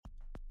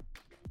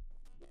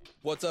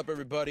What's up,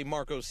 everybody?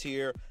 Marcos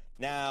here.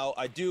 Now,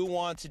 I do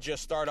want to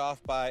just start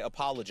off by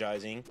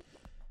apologizing.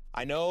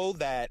 I know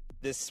that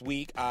this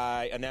week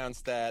I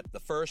announced that the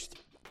first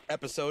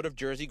episode of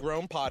Jersey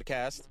Grown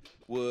Podcast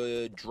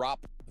would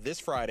drop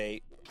this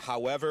Friday.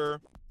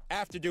 However,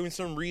 after doing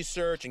some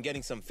research and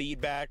getting some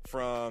feedback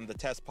from the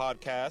test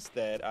podcast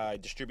that I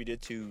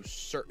distributed to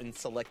certain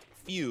select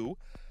few,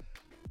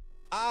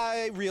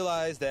 I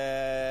realized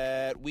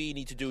that we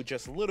need to do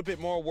just a little bit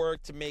more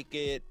work to make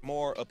it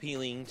more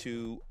appealing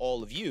to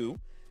all of you.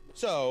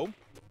 So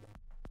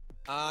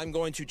I'm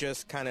going to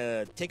just kind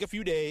of take a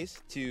few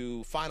days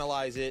to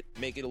finalize it,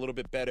 make it a little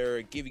bit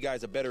better, give you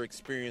guys a better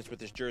experience with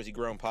this Jersey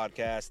Grown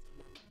podcast.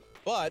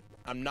 But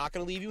I'm not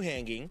going to leave you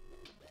hanging.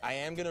 I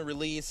am going to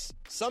release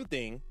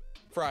something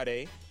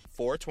Friday,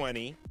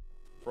 4/20,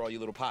 for all you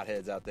little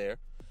potheads out there.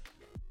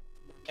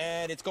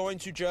 And it's going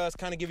to just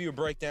kind of give you a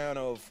breakdown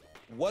of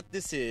what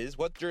this is,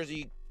 what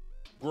Jersey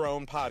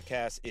Grown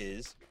Podcast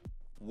is,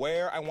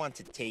 where I want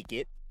to take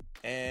it,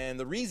 and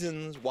the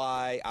reasons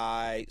why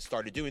I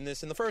started doing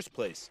this in the first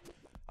place.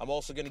 I'm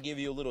also going to give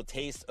you a little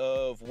taste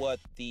of what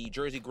the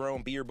Jersey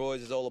Grown Beer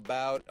Boys is all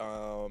about,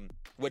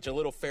 which a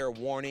little fair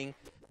warning,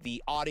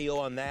 the audio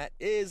on that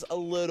is a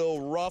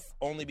little rough,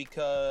 only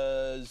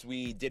because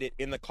we did it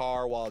in the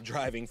car while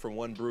driving from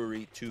one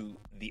brewery to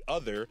the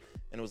other,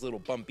 and it was a little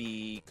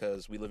bumpy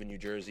because we live in New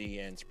Jersey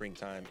and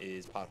springtime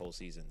is pothole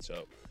season,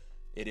 so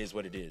it is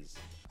what it is.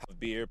 I have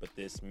beer, but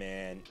this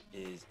man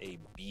is a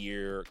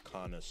beer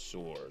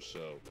connoisseur,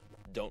 so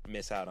don't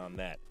miss out on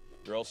that.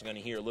 You're also going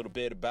to hear a little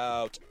bit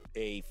about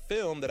a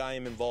film that I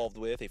am involved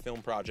with, a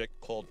film project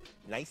called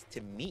Nice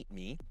to Meet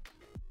Me.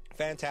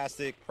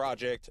 Fantastic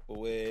project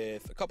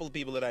with a couple of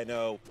people that I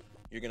know.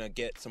 You're going to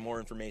get some more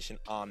information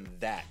on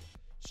that.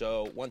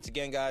 So once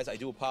again, guys, I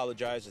do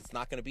apologize. It's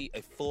not going to be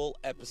a full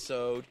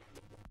episode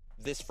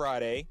this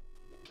Friday,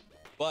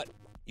 but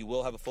you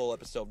will have a full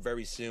episode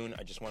very soon.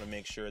 I just want to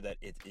make sure that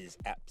it is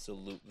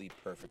absolutely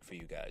perfect for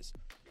you guys.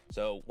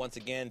 So once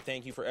again,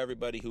 thank you for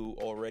everybody who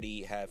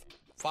already have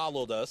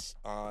followed us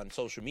on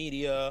social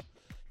media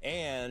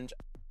and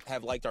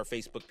have liked our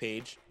Facebook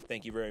page.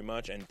 Thank you very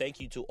much. And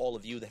thank you to all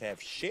of you that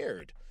have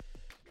shared.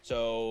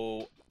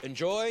 So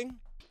enjoy.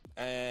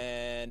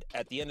 And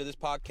at the end of this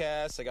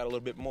podcast, I got a little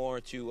bit more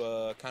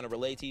to kind of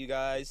relate to you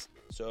guys.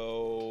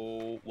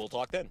 So we'll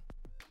talk then.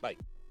 Bye.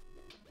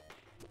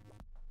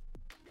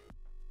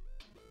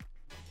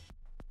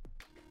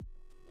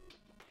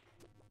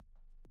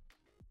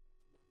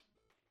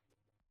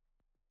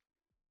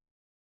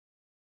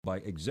 By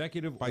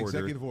executive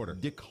order,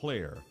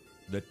 declare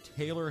the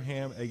Taylor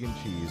Ham, Egg, and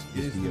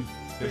Cheese is the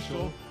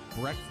official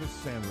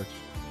breakfast sandwich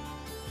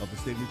of the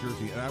state of New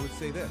Jersey. And I would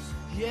say this.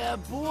 Yeah,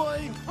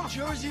 boy.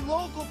 Jersey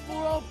Local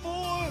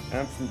 404.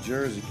 I'm from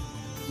Jersey.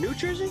 New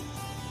Jersey?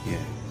 Yeah,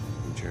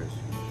 New Jersey.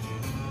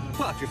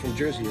 Well, if you're from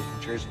Jersey, you're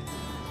from Jersey.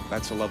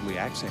 That's a lovely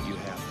accent you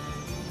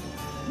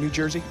have. New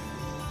Jersey?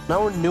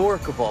 Now we're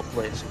Newark of all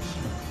places.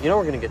 You know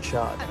we're gonna get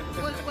shot.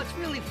 What's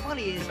really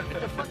funny is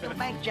the fucking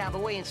bank job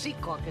away in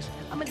Secaucus.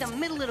 I'm in the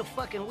middle of the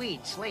fucking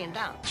weeds, laying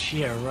down.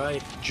 Yeah,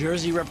 right.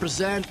 Jersey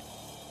represent.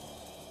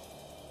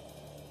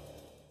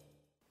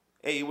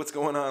 Hey, what's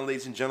going on,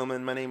 ladies and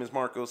gentlemen? My name is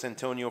Marcos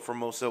Antonio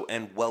Formoso,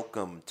 and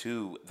welcome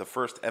to the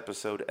first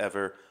episode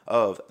ever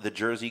of the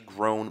Jersey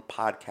Grown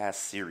Podcast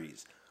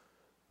series.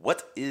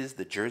 What is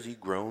the Jersey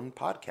Grown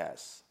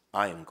Podcast?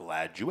 I am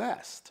glad you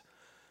asked.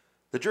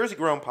 The Jersey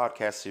Grown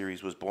Podcast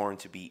series was born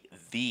to be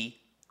the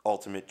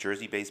ultimate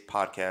Jersey-based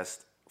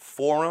podcast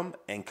forum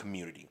and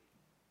community.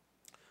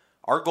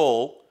 Our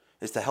goal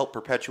is to help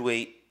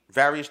perpetuate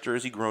various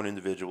Jersey-grown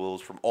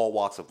individuals from all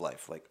walks of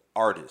life, like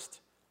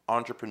artists,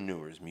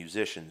 entrepreneurs,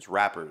 musicians,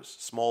 rappers,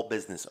 small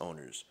business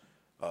owners,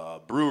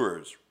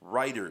 brewers,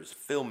 writers,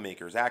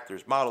 filmmakers,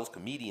 actors, models,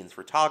 comedians,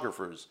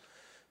 photographers,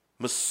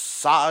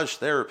 massage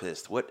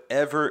therapists,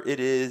 whatever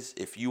it is.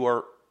 If you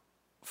are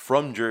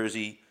from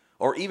Jersey,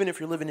 or even if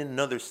you're living in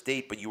another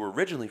state but you were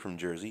originally from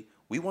Jersey,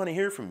 we want to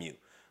hear from you.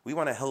 We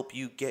want to help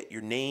you get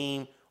your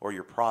name or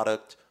your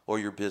product or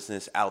your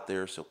business out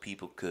there so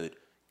people could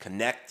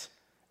connect.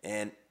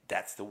 And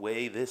that's the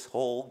way this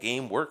whole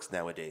game works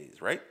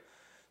nowadays, right?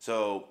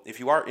 So if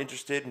you are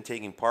interested in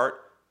taking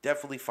part,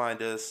 definitely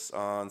find us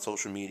on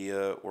social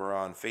media. We're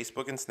on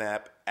Facebook and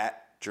Snap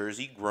at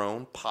Jersey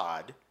Grown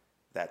Pod.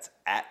 That's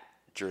at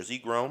Jersey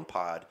Grown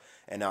Pod.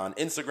 And on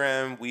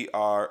Instagram, we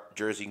are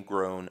Jersey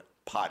Grown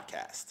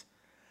Podcast.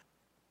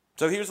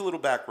 So here's a little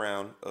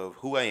background of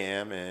who I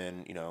am,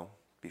 and, you know,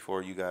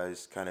 before you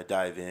guys kind of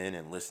dive in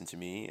and listen to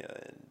me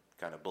and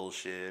kind of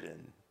bullshit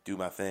and do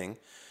my thing.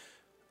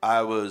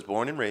 I was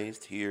born and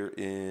raised here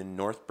in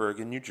North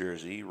Bergen, New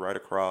Jersey, right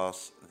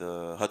across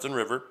the Hudson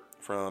River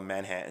from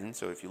Manhattan.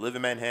 So if you live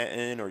in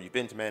Manhattan or you've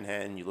been to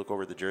Manhattan, you look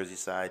over the Jersey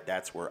side,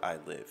 that's where I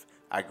live.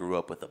 I grew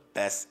up with the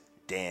best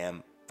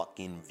damn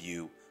fucking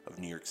view of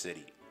New York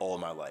City all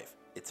my life.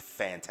 It's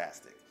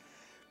fantastic.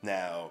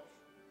 Now,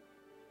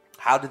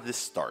 how did this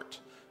start?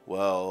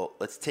 Well,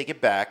 let's take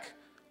it back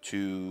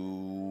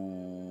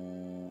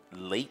to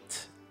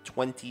late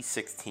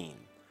 2016.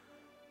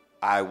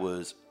 I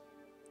was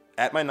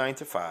at my 9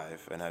 to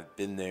 5, and I've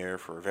been there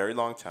for a very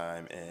long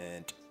time,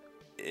 and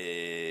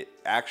it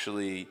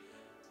actually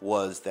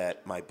was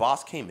that my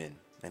boss came in,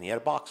 and he had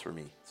a box for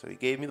me. So he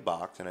gave me the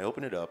box, and I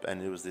opened it up,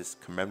 and it was this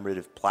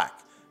commemorative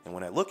plaque. And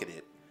when I look at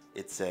it,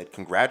 it said,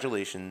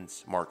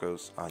 "Congratulations,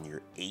 Marcos, on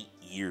your 8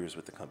 years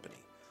with the company."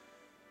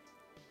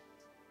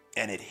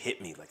 And it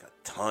hit me like a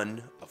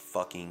ton of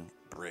fucking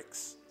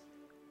bricks.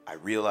 I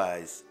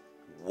realized,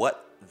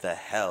 what the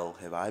hell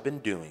have I been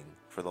doing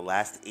for the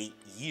last 8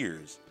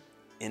 years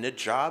in a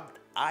job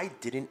I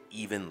didn't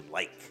even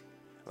like?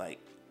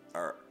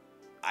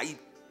 I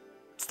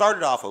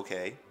started off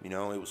okay, you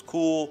know, it was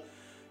cool.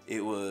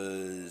 It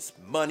was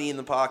money in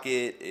the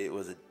pocket. It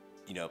was a,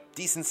 you know,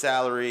 decent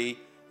salary,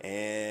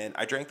 and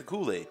I drank the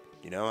Kool-Aid.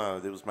 You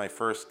know, it was my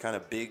first kind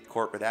of big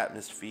corporate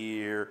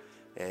atmosphere,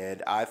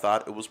 and I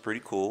thought it was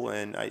pretty cool.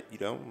 And I, you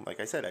know, like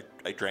I said,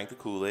 I drank the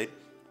Kool-Aid,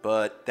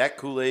 but that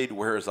Kool-Aid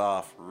wears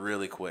off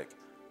really quick.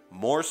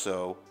 More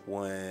so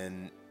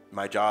when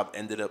my job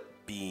ended up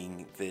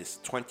being this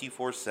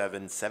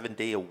 24/7,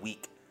 7-day a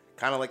week,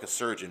 kind of like a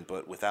surgeon,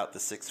 but without the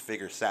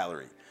 6-figure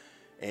salary.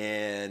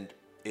 And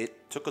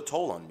it took a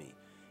toll on me.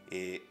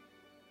 It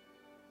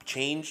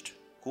changed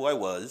who I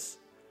was.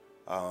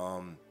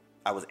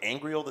 I was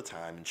angry all the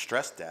time and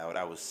stressed out.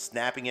 I was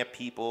snapping at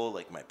people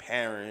like my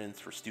parents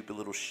for stupid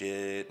little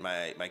shit.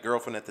 My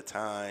girlfriend at the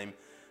time.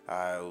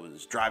 I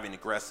was driving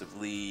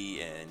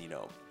aggressively and, you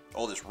know,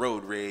 all this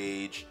road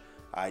rage.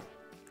 I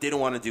didn't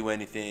want to do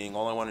anything.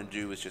 All I wanted to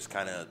do was just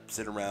kind of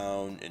sit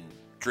around and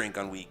drink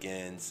on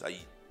weekends.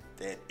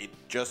 It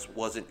just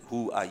wasn't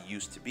who I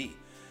used to be.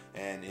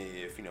 And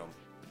if, you know,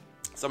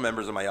 some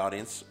members of my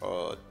audience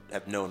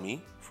have known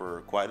me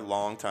for quite a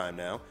long time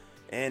now.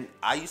 And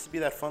I used to be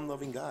that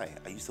fun-loving guy.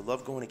 I used to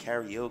love going to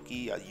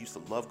karaoke. I used to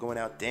love going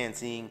out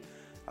dancing,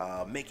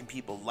 making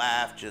people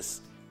laugh,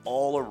 just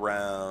all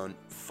around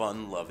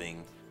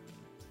fun-loving,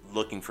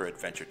 looking for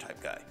adventure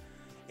type guy.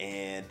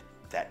 And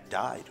that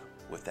died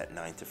with that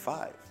 9 to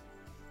 5.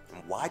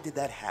 And why did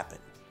that happen,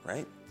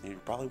 right? You're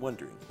probably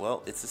wondering.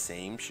 Well, it's the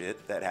same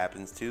shit that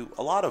happens to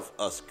a lot of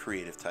us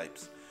creative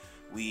types.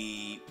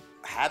 We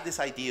have this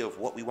idea of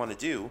what we want to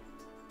do,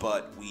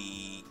 but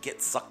we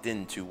get sucked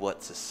into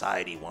what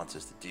society wants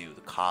us to do,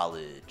 the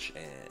college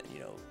and, you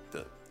know,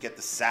 get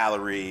the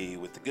salary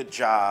with the good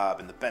job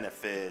and the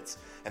benefits.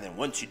 And then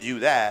once you do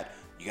that,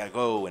 you got to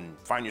go and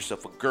find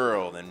yourself a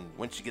girl. Then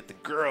once you get the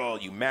girl,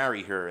 you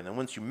marry her. And then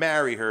once you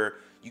marry her,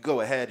 you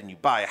go ahead and you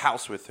buy a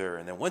house with her.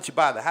 And then once you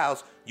buy the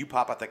house, you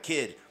pop out the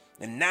kid.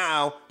 And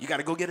now you got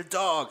to go get a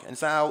dog. And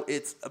so now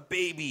it's a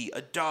baby,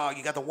 a dog.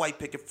 You got the white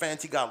picket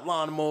fence. You got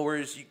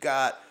lawnmowers. You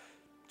got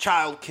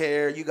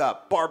childcare, you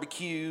got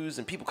barbecues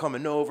and people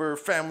coming over,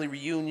 family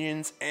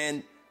reunions,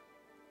 and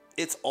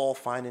it's all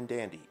fine and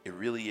dandy. It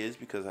really is,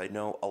 because I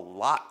know a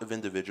lot of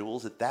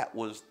individuals that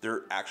was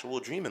their actual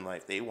dream in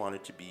life. They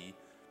wanted to be,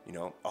 you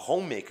know, a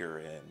homemaker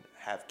and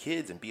have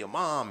kids and be a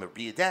mom or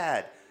be a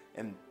dad,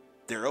 and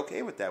they're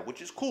okay with that,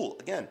 which is cool.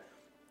 Again,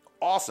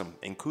 awesome,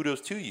 and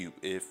kudos to you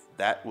if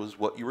that was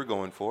what you were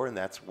going for and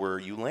that's where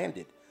you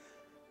landed.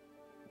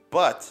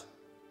 But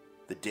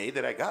the day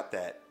that I got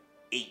that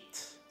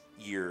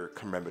 8-year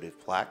commemorative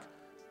plaque,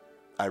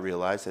 I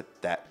realized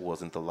that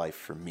wasn't the life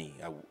for me.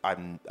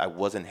 I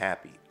wasn't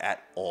happy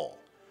at all.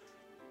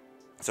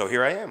 So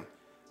here I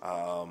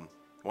am.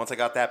 Once I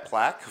got that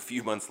plaque, a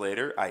few months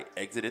later, I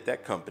exited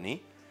that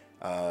company.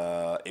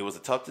 It was a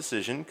tough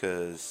decision,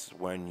 because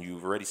when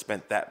you've already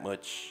spent that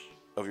much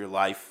of your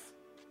life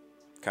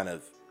kind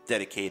of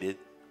dedicated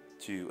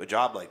to a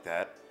job like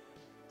that,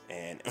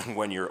 and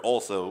when you're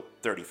also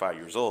 35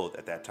 years old,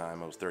 at that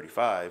time I was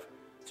 35,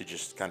 to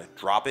just kind of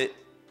drop it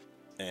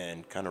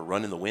and kind of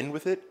run in the wind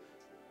with it,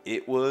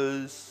 it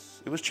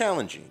was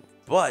challenging.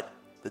 But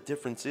the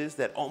difference is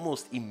that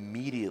almost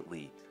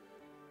immediately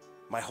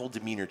my whole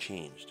demeanor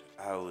changed.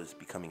 I was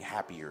becoming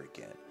happier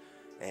again.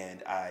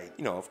 And I,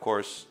 you know, of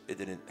course, it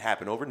didn't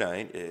happen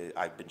overnight.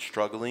 I've been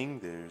struggling.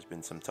 There's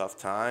been some tough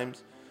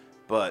times.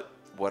 But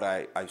what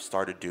I've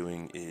started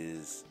doing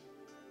is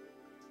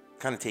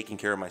kind of taking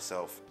care of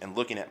myself and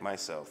looking at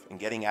myself and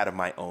getting out of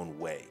my own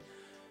way.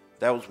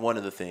 That was one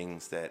of the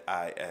things that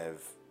I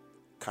have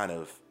kind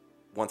of,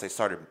 once I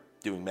started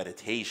doing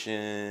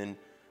meditation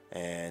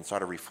and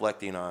started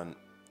reflecting on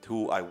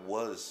who I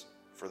was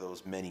for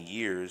those many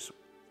years,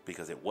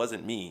 because it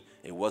wasn't me.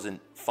 It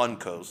wasn't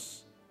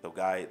Funkos, the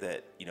guy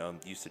that, you know,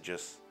 used to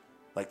just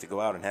like to go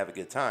out and have a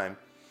good time.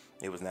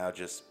 It was now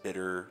just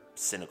bitter,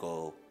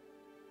 cynical,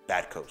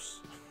 Badkos.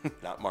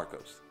 Not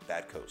Marcos,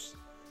 Badkos.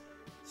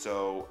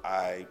 So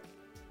I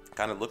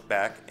kind of looked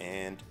back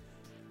and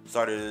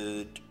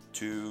started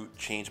to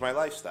change my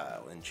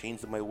lifestyle and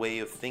change my way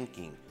of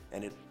thinking.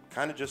 And it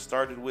kind of just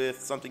started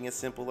with something as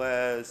simple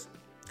as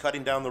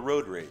cutting down the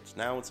road rage.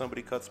 Now when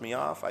somebody cuts me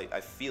off,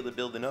 I feel it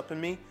building up in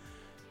me,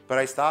 but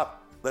I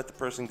stop, let the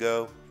person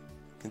go,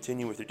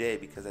 continue with their day,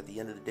 because at the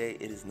end of the day,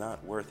 it is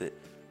not worth it.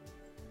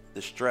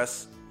 The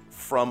stress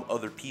from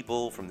other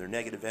people, from their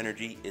negative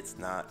energy, it's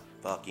not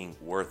fucking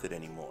worth it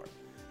anymore.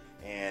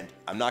 And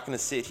I'm not going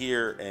to sit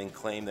here and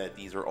claim that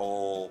these are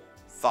all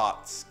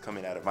thoughts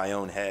coming out of my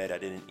own head. I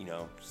didn't,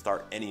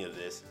 start any of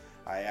this.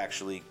 I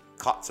actually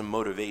caught some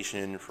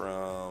motivation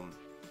from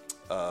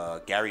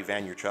Gary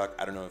Vaynerchuk.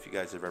 I don't know if you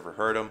guys have ever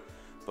heard him,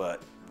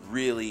 but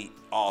really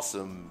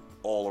awesome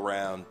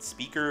all-around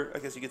speaker, I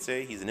guess you could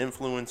say. He's an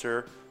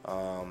influencer,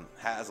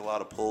 has a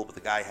lot of pull, but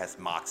the guy has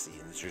moxie,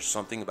 and there's just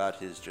something about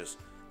his just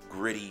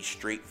gritty,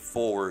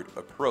 straightforward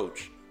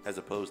approach as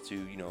opposed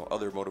to,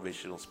 other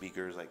motivational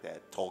speakers like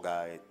that tall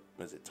guy.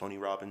 Was it Timmy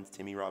Robbins?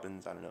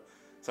 I don't know.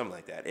 Something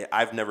like that.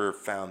 I've never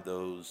found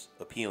those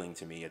appealing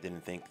to me. I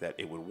didn't think that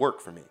it would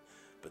work for me.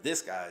 But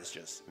this guy is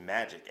just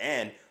magic.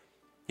 And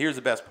here's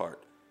the best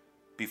part.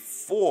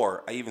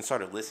 Before I even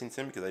started listening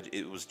to him, because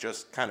it was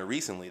just kind of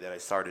recently that I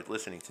started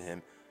listening to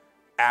him,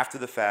 after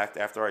the fact,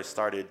 after I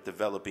started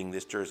developing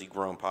this Jersey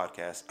Grown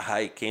podcast,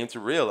 I came to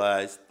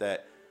realize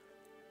that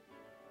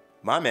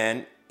my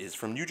man is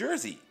from New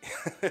Jersey.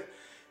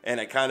 And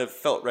I kind of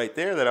felt right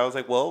there that I was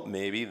like, well,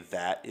 maybe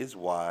that is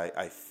why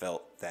I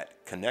felt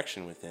that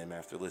connection with him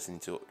after listening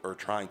to or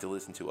trying to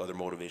listen to other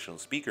motivational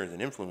speakers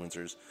and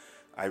influencers.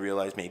 I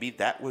realized maybe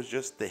that was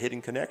just the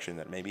hidden connection,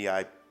 that maybe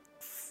I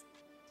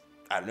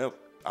don't know,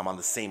 I'm on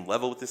the same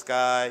level with this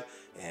guy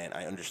and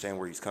I understand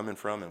where he's coming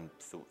from and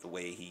the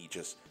way he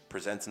just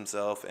presents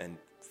himself and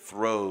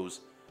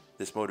throws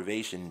this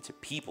motivation into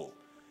people.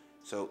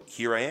 So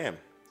here I am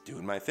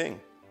doing my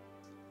thing.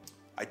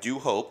 I do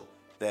hope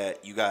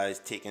that you guys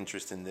take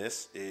interest in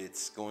this.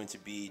 It's going to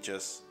be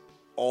just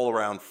all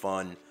around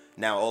fun.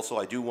 Now, also,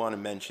 I do want to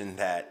mention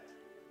that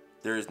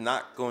there is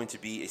not going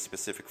to be a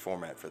specific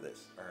format for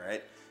this, all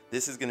right?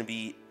 This is going to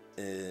be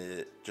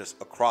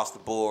just across the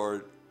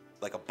board,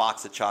 like a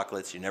box of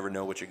chocolates. You never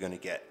know what you're going to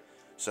get.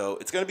 So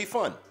it's going to be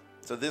fun.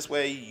 So this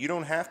way, you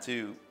don't have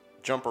to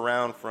jump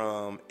around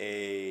from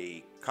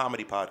a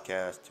comedy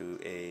podcast to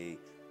a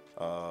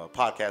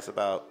podcast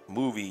about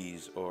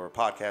movies or a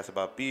podcast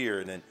about beer,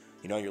 and then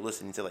you're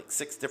listening to like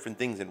 6 different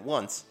things at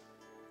once.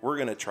 We're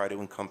going to try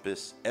to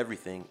encompass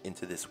everything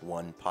into this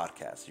one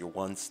podcast. Your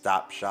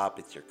one-stop shop.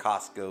 It's your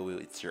Costco.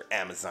 It's your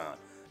Amazon.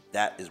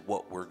 That is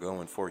what we're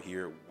going for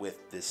here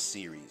with this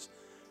series.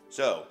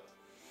 So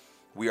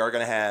we are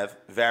going to have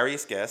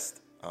various guests.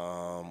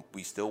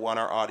 We still want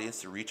our audience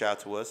to reach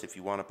out to us if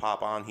you want to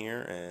pop on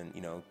here and,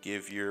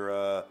 give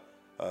your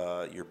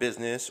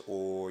business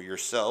or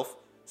yourself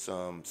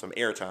some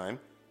airtime.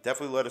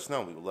 Definitely let us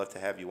know. We would love to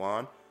have you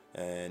on.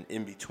 And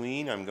in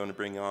between, I'm going to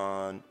bring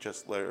on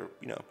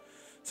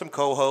some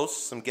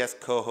co-hosts, some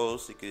guest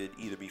co-hosts. It could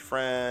either be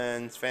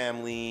friends,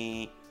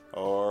 family,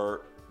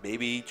 or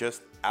maybe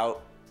just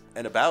out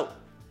and about.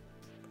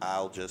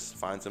 I'll just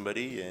find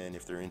somebody, and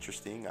if they're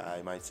interesting,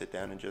 I might sit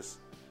down and just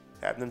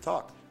have them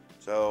talk.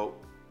 So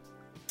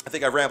I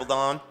think I've rambled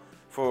on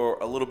for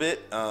a little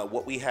bit.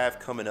 What we have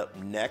coming up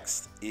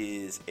next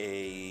is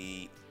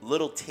a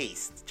little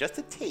taste, just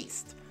a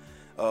taste,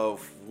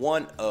 of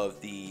one of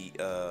the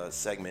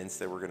segments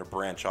that we're going to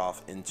branch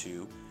off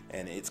into,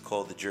 and it's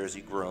called the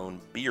Jersey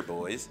Grown Beer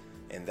Boys,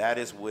 and that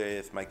is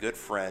with my good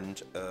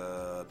friend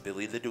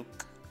Billy the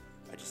Duke.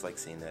 I just like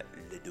saying that,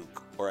 the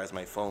Duke, or as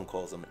my phone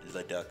calls him,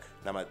 the Duck.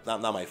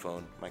 Not my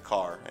phone, my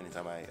car.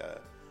 Anytime I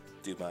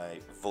do my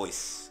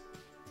voice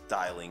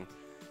dialing,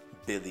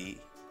 Billy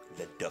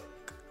the Duck.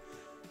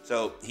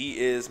 So he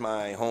is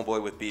my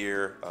homeboy with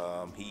beer.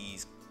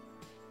 He's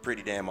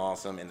pretty damn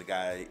awesome, and the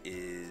guy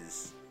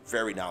is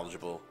very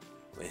knowledgeable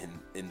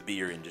in the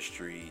beer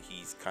industry.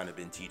 He's kind of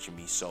been teaching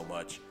me so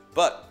much,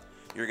 but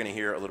you're going to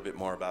hear a little bit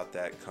more about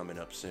that coming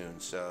up soon.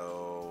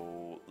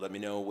 So let me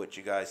know what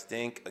you guys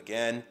think.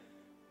 Again,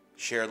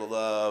 share the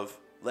love.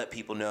 Let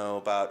people know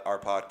about our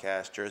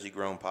podcast, Jersey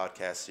Grown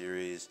Podcast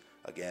Series.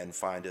 Again,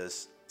 find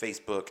us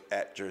Facebook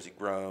at Jersey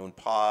Grown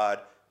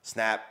Pod.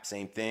 Snap,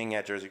 same thing,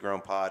 at Jersey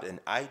Grown Pod. And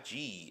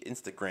IG,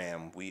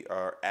 Instagram, we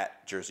are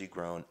at Jersey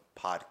Grown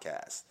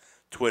Podcast.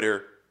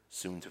 Twitter,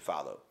 soon to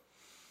follow.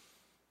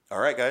 All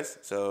right, guys.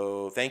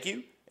 So thank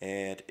you,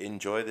 and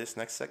enjoy this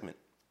next segment.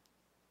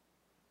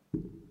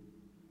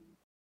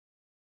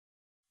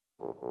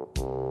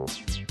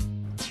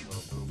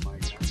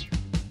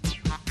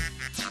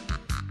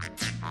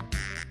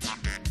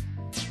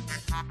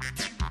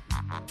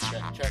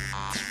 Check.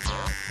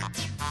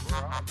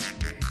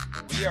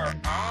 We are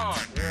on.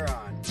 We're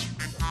on.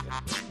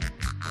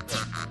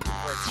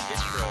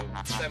 Intro,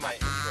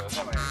 semi-intro.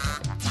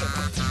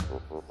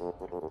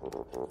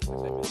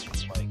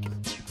 Mike,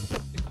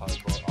 the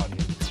cardboard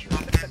audience.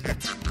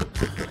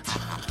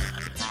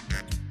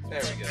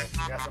 There we go.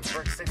 We got some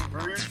Brick City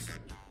brews.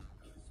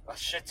 A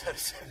shit ton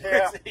of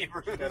Yeah, City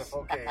brews. got a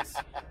full case.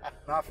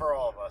 Not for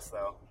all of us,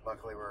 though.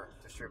 Luckily, we're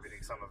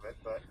distributing some of it,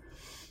 but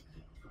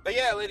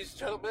yeah, ladies and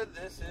gentlemen,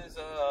 this is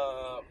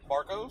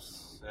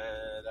Marcos,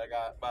 and I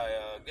got my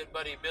good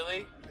buddy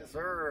Billy. yes,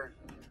 sir.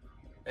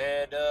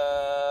 And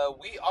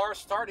we are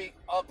starting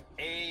up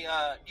a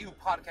new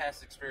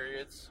podcast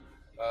experience,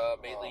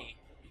 mainly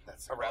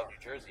That's around New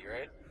Jersey,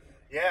 right?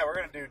 Yeah, we're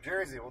gonna do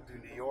Jersey. We'll do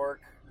New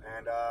York,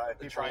 and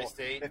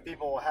Tri-State. If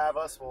people will have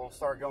us, we'll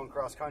start going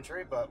cross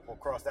country. But we'll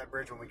cross that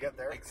bridge when we get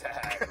there.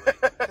 Exactly.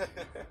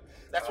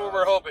 That's what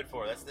we're hoping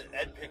for. That's the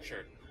end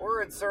picture.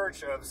 We're in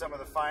search of some of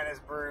the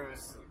finest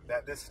brews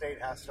that this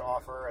state has to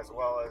offer, as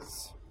well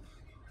as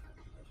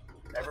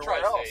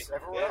everywhere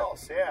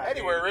else. Yeah.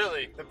 Anywhere,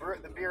 really.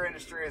 The beer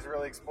industry has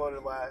really exploded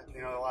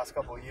the last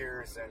couple of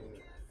years, and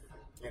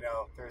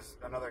there's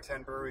another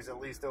 10 breweries at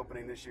least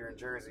opening this year in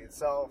Jersey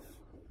itself.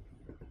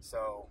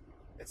 So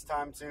it's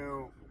time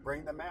to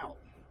bring them out.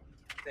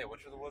 Yeah,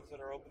 which are the ones that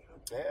are open?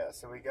 Yeah,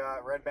 so we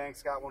got Red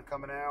Bank's got one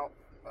coming out.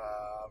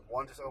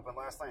 One just opened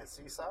last night at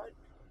Seaside.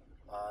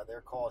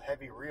 They're called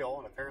Heavy Reel,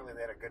 and apparently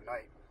they had a good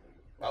night.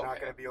 They're not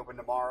going to be open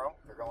tomorrow.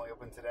 They're only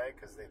open today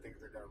because they think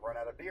they're going to run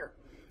out of beer,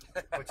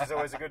 which is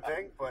always a good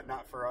thing, but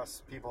not for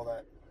us people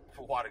that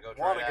want to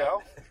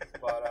go.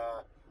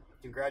 But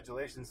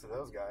congratulations to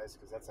those guys,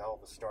 because that's a hell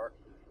of a start.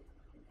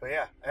 But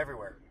yeah,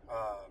 everywhere.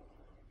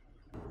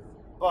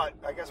 But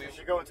I guess we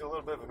should go into a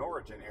little bit of an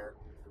origin here.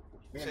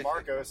 Me and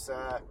Marcos,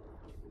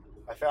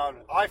 I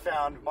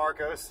found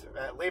Marcos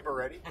at Labor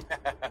Ready.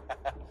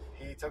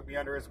 He took me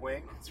under his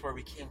wing. That's where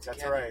we came together.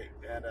 That's right.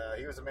 And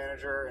he was a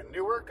manager in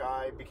Newark.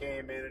 I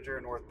became manager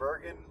in North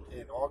Bergen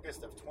in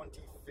August of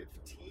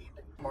 2015.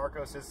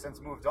 Marcos has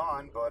since moved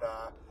on, but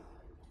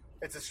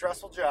it's a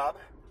stressful job.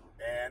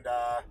 And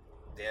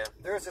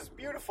there's this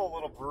beautiful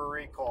little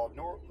brewery called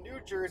New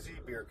Jersey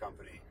Beer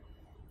Company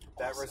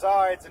that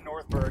resides in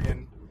North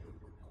Bergen.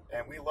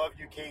 And we love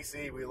you,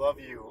 Casey. We love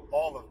you,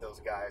 all of those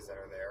guys that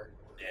are there.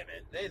 Yeah,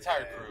 man. The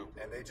entire crew.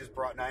 And they just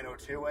brought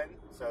 902 in,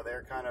 so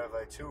they're kind of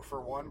a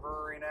 2-for-1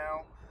 brewery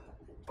now.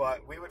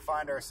 But we would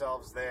find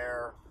ourselves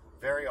there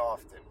very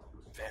often.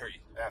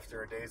 Very.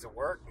 After days of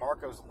work.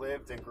 Marcos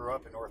lived and grew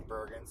up in North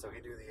Bergen, so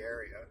he knew the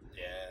area.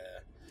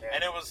 Yeah.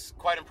 And it was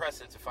quite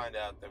impressive to find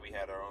out that we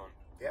had our own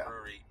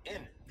brewery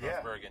in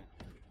North Bergen.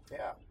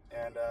 Yeah.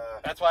 And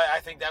that's why I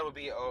think that would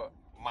be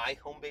my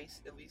home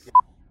base, at least.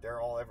 They're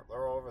all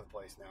over the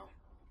place now.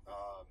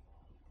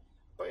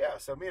 But yeah,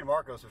 so me and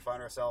Marcos would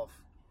find ourselves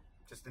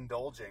just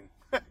indulging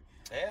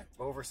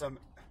over some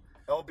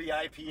LB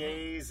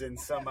IPAs and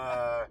some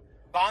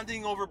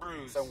bonding over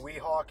brews. Some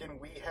Weehawken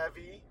and Wee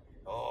Heavy.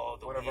 Oh,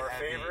 one of our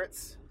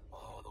favorites.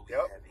 Oh, the Wee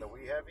Heavy. The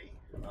Wee Heavy.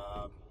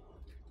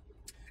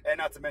 And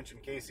not to mention,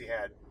 Casey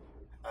had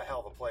a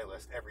hell of a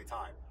playlist every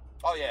time.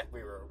 Oh yeah,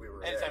 we were.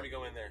 Anytime there. we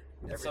go in there,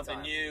 it's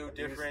something new,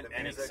 different,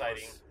 and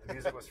exciting. The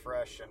music was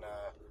fresh, and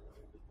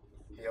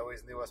he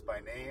always knew us by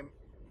name.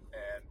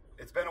 And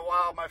it's been a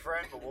while, my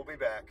friend, but we'll be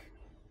back.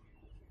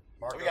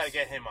 Marcos, we got to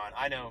get him on.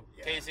 I know,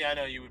 Casey. I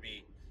know you would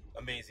be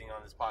amazing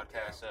on this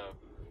podcast. So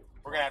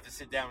we're gonna have to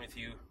sit down with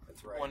you.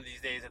 That's right. One of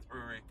these days at the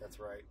brewery. That's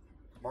right.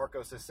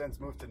 Marcos has since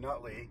moved to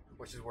Nutley,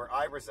 which is where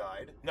I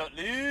reside.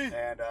 Nutley.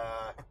 And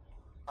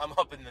I'm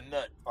up in the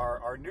nut.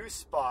 Our new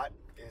spot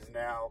is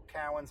now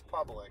Cowan's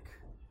Public,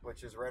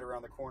 which is right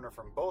around the corner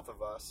from both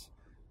of us.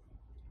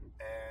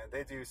 And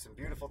they do some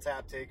beautiful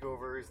tap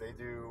takeovers. They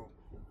do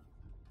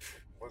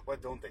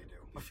what don't they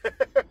do?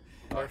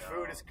 Their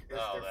food is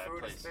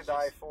to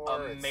die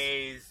for.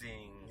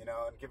 Amazing. And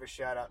give a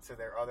shout out to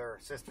their other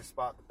sister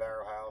spot, the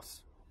Barrow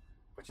House,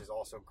 which is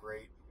also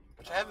great.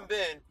 Which I haven't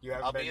been. You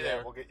haven't I'll been be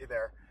there. We'll get you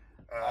there.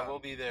 I will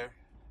be there.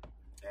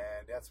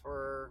 And that's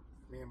where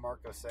me and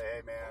Marco say,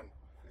 hey man,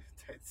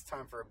 it's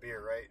time for a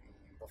beer, right? And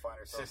we'll find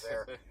ourselves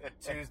there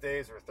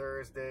Tuesdays or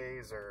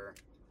Thursdays or...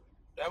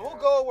 And we'll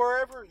go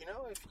wherever,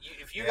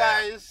 if you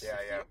guys,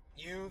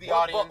 you the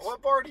audience.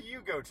 What bar do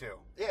you go to?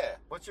 Yeah.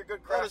 What's your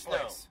good craft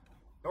place?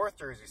 North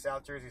Jersey,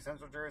 South Jersey,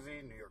 Central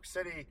Jersey, New York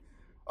City,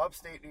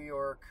 upstate New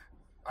York.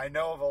 I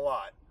know of a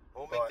lot.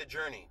 We'll make the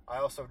journey. I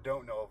also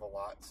don't know of a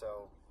lot,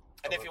 so...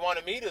 And if you want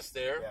to meet us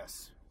there,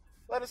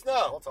 let us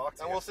know. We'll talk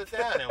to you. And we'll sit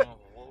down and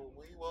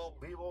we will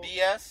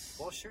BS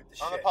we'll shoot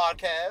the on shit. the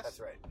podcast.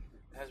 That's right.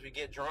 As we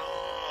get drunk.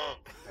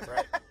 That's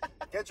right.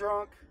 Get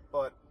drunk,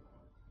 but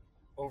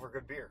over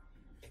good beer.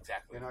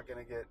 Exactly. You're not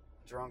going to get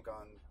drunk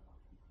on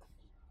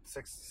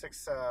six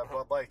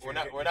Bud Lights. We're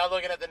not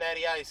looking at the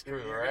Natty Ice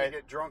crew, you're right? You're going to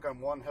get drunk on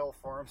One Hill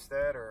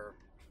Farmstead or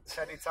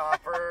Teddy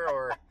Topper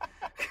or...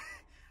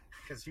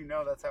 Because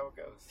that's how it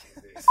goes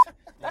these days.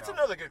 That's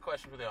another good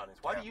question for the audience.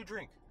 Why do you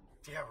drink?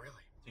 Yeah,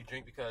 really. Do you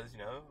drink because,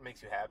 it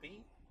makes you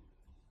happy?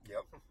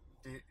 Yep.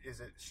 Is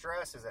it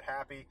stress? Is it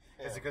happy?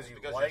 Yeah. Is it because you're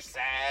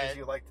sad? Because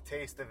you like the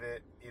taste of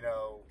it?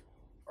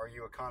 Are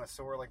you a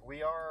connoisseur like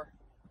we are?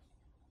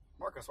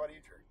 Marcos, why do you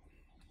drink?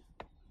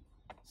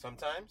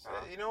 Sometimes.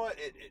 You know what?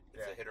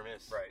 It's a hit or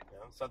miss. Right.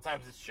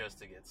 Sometimes it's just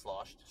to get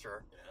sloshed.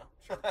 Sure.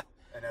 Sure.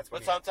 And that's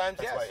but sometimes,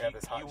 that's why you have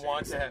this hot you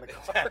want to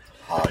have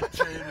hot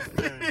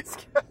Jameson.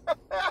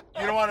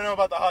 You don't want to know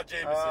about the hot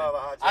Jameson. Oh, the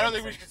hot Jameson. I don't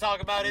think we should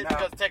talk about it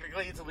because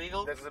technically it's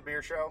illegal. This is a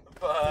beer show.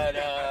 But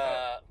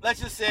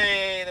let's just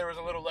say there was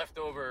a little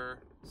leftover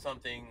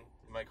something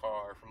in my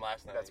car from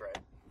last night. That's right.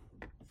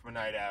 From a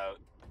night out,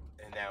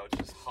 and now it's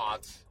just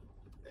hot.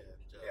 And,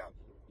 yeah.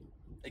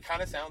 It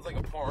kind of sounds like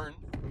a porn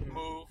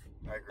move.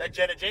 I agree. that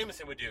Jenna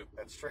Jameson would do.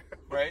 That's true.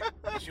 Right?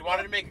 If she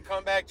wanted to make a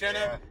comes Jenna,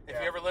 Yeah, if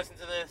yeah. you ever listen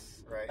to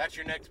this, Right. that's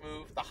your next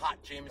move. The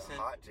hot Jameson.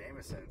 Hot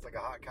Jameson. It's like a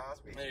hot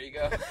Cosby. There you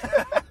go.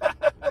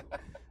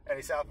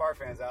 Any South Park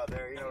fans out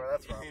there, you know where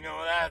that's from. You know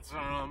where that's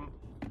from.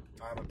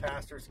 I'm a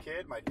pastor's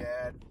kid. My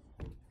dad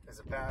is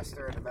a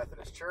pastor at a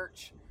Methodist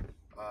church.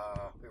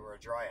 We were a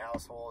dry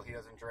household. He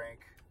doesn't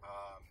drink.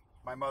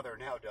 My mother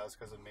now does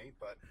because of me,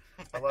 but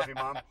I love you,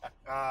 Mom.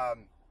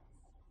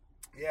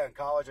 Yeah, in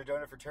college I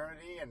joined a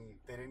fraternity, and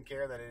they didn't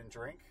care that I didn't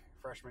drink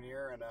freshman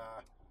year. And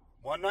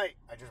one night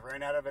I just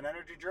ran out of an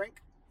energy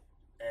drink,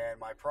 and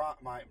my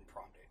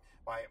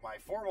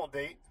formal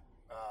date,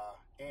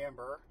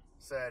 Amber,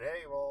 said,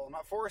 "Hey, well, I'm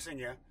not forcing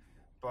you,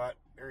 but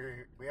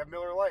we have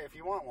Miller Lite if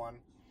you want one."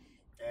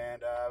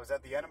 And I was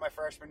at the end of my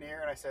freshman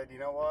year, and I said, "You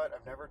know what?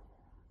 I've never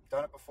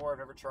done it before. I've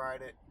never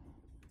tried it.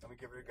 Let me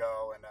give it a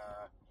go." And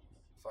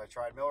so I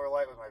tried Miller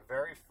Lite. It was my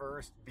very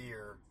first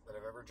beer that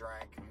I've ever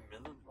drank.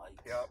 Miller Lite.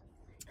 Yep.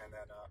 And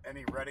then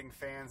any Reading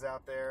fans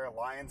out there,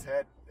 Lion's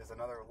Head is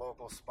another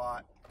local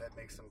spot that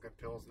makes some good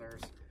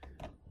Pilsners.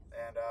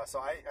 And so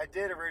I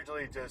did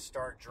originally just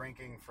start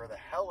drinking for the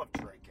hell of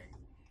drinking.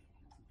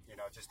 You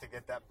know, just to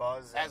get that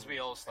buzz. As we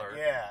all start.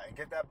 Yeah, and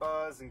get that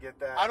buzz and get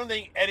that. I don't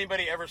think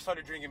anybody ever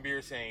started drinking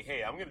beer saying,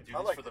 "Hey, I'm going to do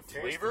this for the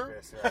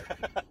flavor." This, right?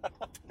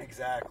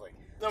 Exactly.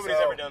 Nobody's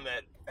ever done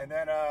that. And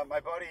then my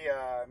buddy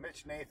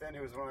Mitch Nathan,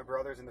 who was one of my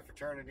brothers in the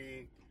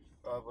fraternity,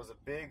 was a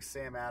big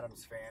Sam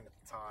Adams fan at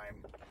the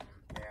time.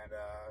 And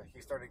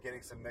he started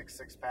getting some mixed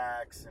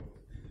six-packs, and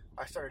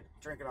I started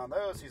drinking on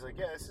those. He's like,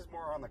 "Yeah, this is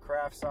more on the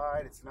craft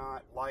side. It's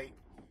not light.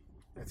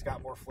 It's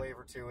got more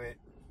flavor to it.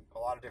 A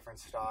lot of different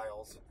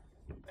styles."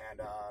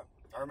 And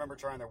I remember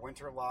trying their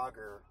winter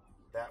lager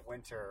that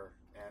winter,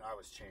 and I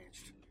was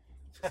changed.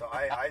 So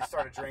I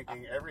started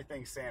drinking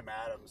everything Sam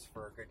Adams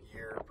for a good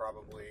year,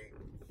 probably.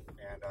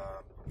 And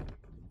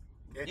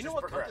it You just know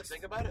what? progressed. Come to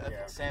think about it, I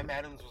think Sam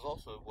Adams was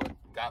also what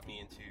got me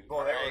into.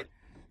 Well,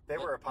 they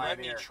were a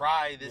pioneer. Let me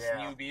try this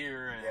new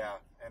beer. And Yeah,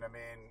 and I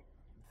mean,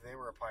 they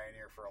were a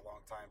pioneer for a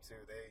long time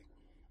too.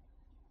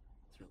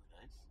 It's really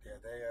nice. Yeah,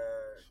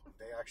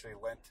 they actually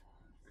lent.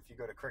 If you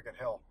go to Cricket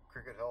Hill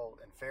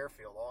in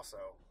Fairfield,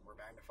 also where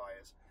Magnify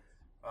is.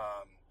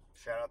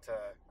 Shout out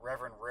to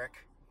Reverend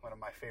Rick, one of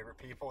my favorite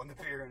people in the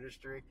beer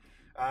industry.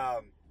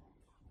 Rev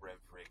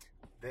Rick.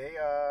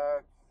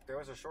 There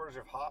was a shortage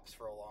of hops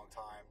for a long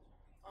time,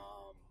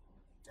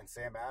 and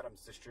Sam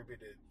Adams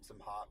distributed some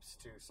hops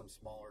to some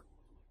smaller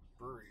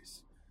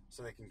breweries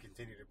so they can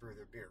continue to brew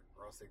their beer,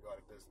 or else they go out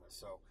of business.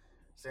 So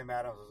Sam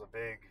Adams was a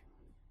big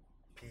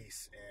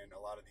piece in a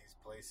lot of these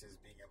places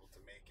being able to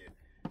make it.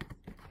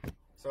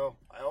 So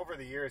over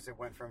the years, it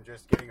went from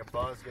just getting a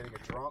buzz, getting a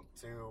drunk,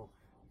 to,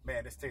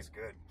 man, this tastes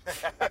good.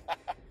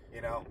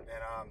 You know,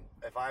 and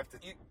if I have to...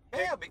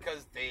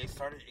 because they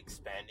started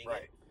expanding it.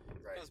 Right.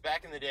 Because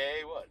back in the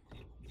day,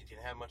 you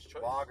didn't have much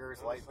choice.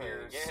 Lagers, light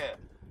beers. Yeah.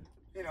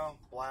 You know,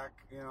 black,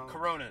 you know.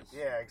 Coronas.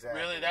 Yeah,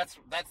 exactly. Really, that's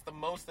the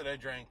most that I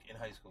drank in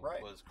high school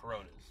was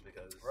Coronas,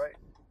 because it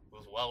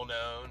was well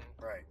known.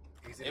 Right.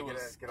 Easy to it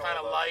was get a kind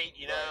hold of light,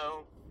 you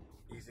know.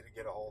 Easy to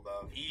get a hold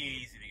of.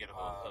 Easy to get a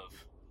hold of.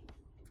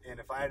 And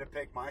if I had to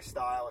pick my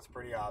style, it's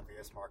pretty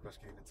obvious. Marcos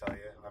can even tell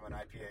you. I'm an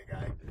IPA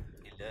guy.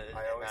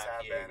 I always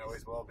have been,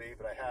 always will be.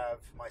 But I have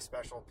my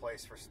special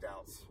place for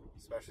stouts,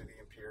 especially the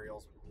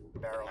Imperials,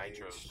 barrel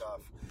aged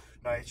stuff.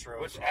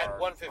 Nitros. Which at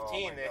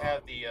 115 they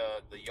have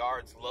the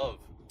Yards Love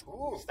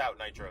Stout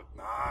Nitro.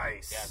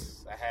 Nice.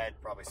 Yes, I had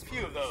probably a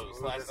few of those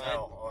last night.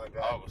 Oh, I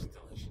bet. Oh, it was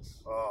delicious.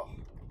 Oh.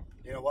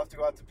 You know, we'll have to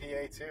go out to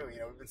PA too. You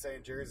know, we've been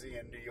saying Jersey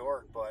and New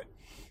York, but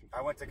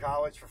I went to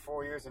college for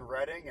 4 years in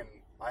Reading, and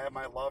I have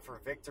my love for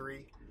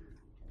Victory,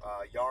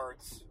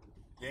 Yards,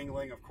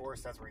 Yingling, of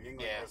course. That's where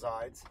Yingling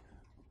resides.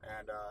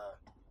 And,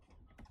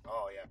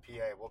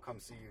 PA, we'll come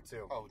see you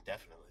too. Oh,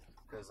 definitely.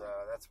 Because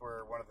that's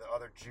where one of the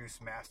other Juice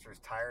Masters,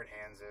 Tired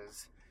Hands,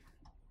 is.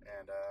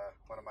 And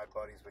one of my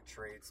buddies would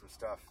trade some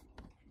stuff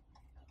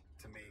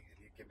to me, and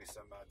he'd give me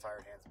some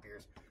Tired Hands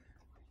beers.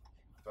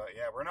 But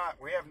yeah,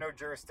 we have no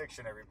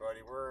jurisdiction, everybody.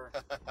 We're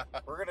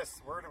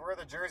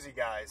the Jersey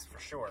guys for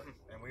sure,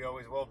 and we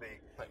always will be.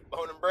 Like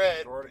bone and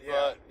bread, but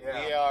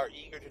we are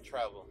eager to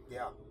travel.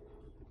 Yeah.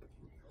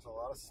 There's a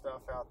lot of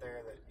stuff out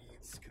there that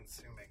needs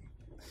consuming.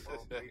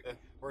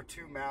 We're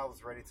two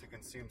mouths ready to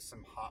consume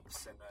some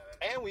hops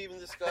and we even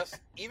discussed,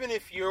 even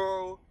if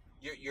you're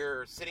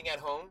sitting at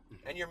home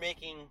and you're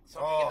making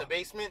something in the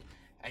basement,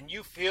 and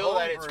you feel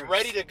that it's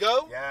ready to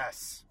go,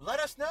 let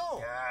us know.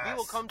 Yes. We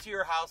will come to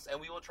your house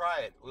and we will try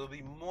it. We'll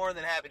be more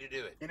than happy to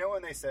do it. You know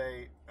when they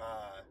say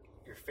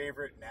your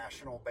favorite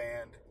national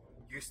band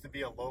used to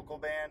be a local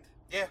band?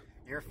 Yeah.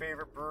 Your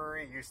favorite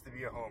brewery used to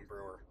be a home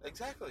brewer.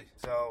 Exactly.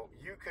 So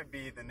you could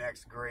be the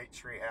next great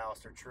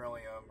Treehouse or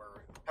Trillium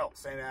or, hell,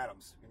 St.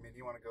 Adams. I mean,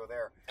 you want to go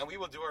there. And we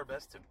will do our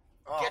best to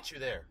get you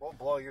there. We'll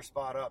blow your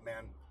spot up,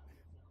 man.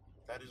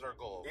 That is our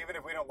goal. Even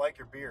if we don't like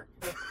your beer.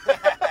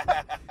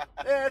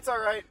 Yeah, it's all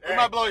right. We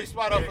might blow your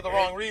spot up for the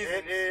wrong reason.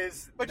 It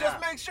is. But just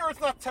make sure it's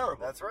not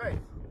terrible. That's right.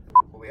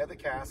 Well, we had the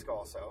cask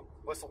also.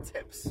 Whistle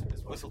Tips.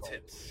 Whistle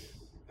Tips.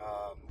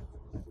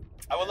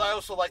 I would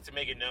also like to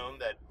make it known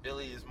that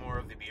Billy is more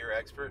of the beer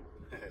expert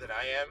than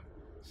I am.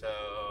 So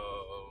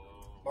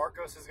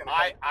Marcos is going to...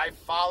 I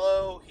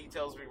follow. He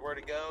tells me where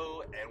to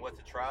go and what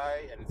to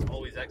try, and it's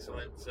always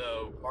excellent.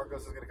 So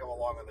Marcos is going to come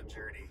along on the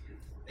journey.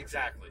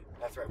 Exactly.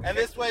 That's right. And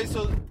this way,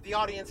 so the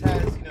audience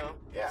has,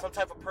 some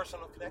type of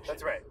personal connection.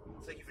 That's right.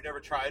 It's like if you've never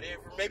tried it,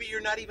 or maybe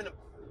you're not even a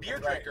beer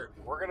drinker.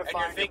 We're going to and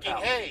find you're thinking, your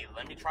palate. hey,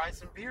 let me try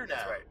some beer now.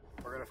 That's right.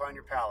 We're going to find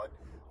your palate.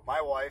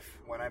 My wife,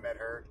 when I met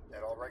her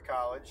at Albright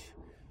College,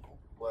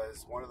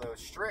 was one of those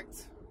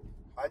strict,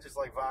 I just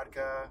like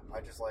vodka, I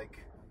just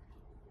like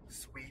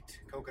sweet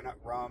coconut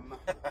rum.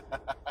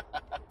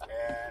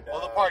 And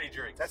the party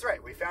drinks. That's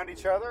right. We found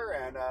each other,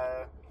 and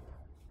I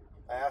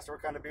asked her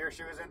what kind of beer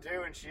she was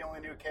into, and she only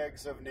knew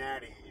kegs of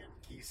Natty and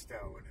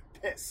Keystone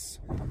and Piss.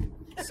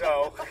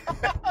 So,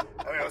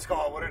 I mean, let's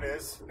call it what it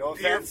is. No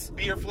offense.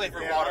 Beer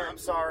flavored Yeah, water. I'm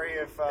sorry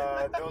if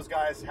those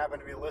guys happen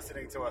to be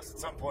listening to us at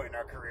some point in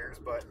our careers,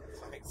 but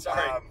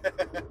sorry.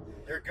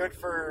 they're good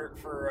for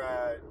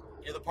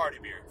You're the party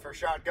beer. for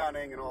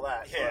shotgunning and all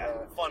that. Yeah,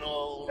 But,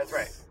 funnels. that's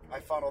right. I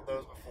funneled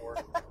those before.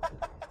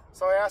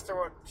 So I asked her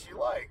what she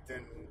liked,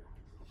 and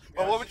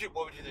But what would you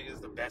think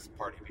is the best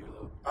party beer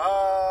though?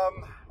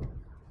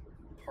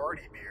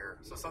 party beer.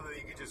 So something that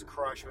you could just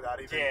crush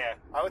without even. Yeah.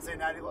 I would say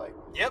Natty Light.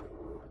 Yep.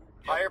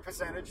 Higher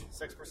percentage,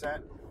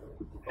 6%.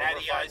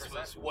 Natty over Ice 5%.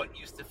 was what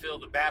used to fill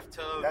the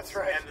bathtubs That's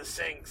right. and the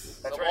sinks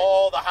That's of right.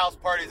 all the house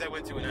parties I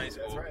went to in high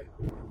school. That's right.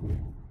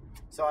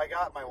 So I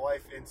got my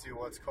wife into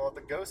what's called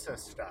the Gosa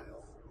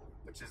style,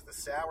 which is the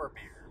sour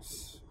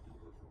beers.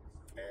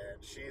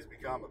 And she has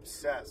become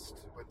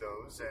obsessed with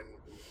those, and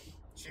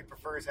she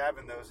prefers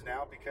having those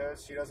now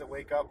because she doesn't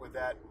wake up with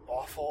that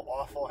awful,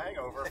 awful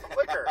hangover from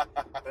liquor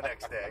the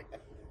next day.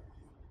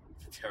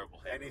 It's a terrible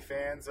hangover. Any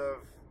fans of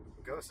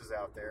Gosas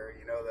out there,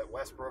 you know that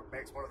Westbrook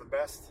makes one of the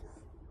best,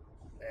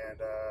 and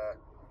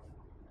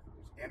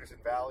Anderson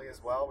Valley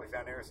as well. We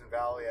found Anderson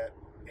Valley at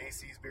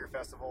AC's Beer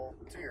Festival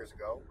 2 years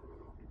ago.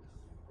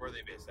 Where are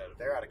they based out of?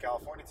 They're out of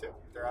California too.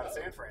 They're out of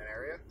San Fran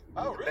area.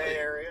 Oh, The really? Bay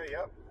Area,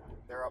 yep.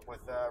 They're up with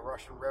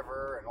Russian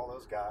River and all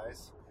those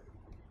guys.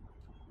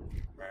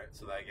 Right,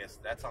 so I guess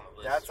that's on the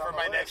list That's for on the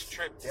my list. next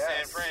trip to Yes.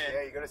 San Fran.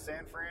 Yeah, you go to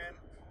San Fran.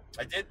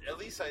 I did. At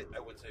least I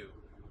went to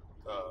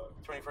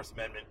 21st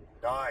Amendment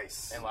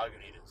Nice. and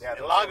Lagunitas. Yeah,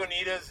 and those are-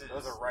 Lagunitas is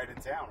Those are right in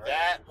town, right?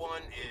 that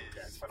one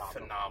Yeah, is it's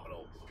phenomenal.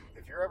 phenomenal.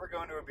 If you're ever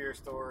going to a beer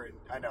store, and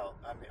I know,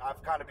 I mean,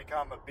 I've kind of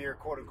become a beer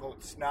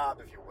quote-unquote snob,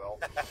 if you will.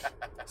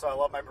 So I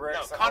love my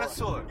bricks. No, I love-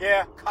 connoisseur.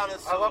 Yeah.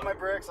 Connoisseur. I love my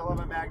bricks. I love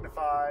my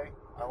Magnify.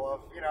 I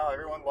love,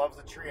 everyone loves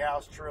the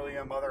Treehouse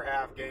Trillium, Other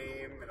Half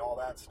Game, and all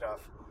that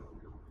stuff.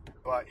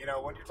 But,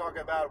 when you're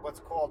talking about what's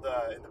called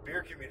in the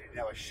beer community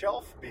now a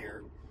shelf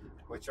beer,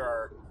 which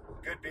are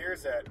good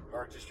beers that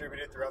are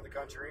distributed throughout the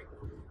country,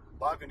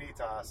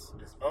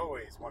 Lagunitas is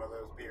always one of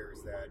those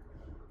beers that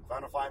if I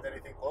don't find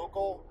anything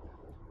local,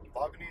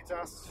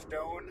 Lagunitas,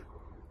 Stone,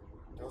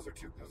 those are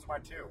my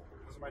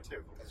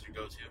two. That's your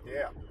go-to.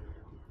 Yeah.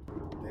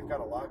 They've got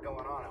a lot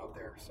going on out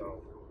there,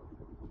 so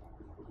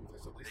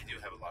there's at least They do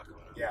have a lot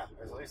going on. yeah,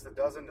 there's at least a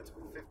dozen to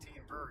 15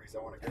 breweries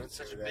I want to go It's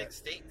to. such a that- big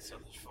state, so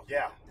there's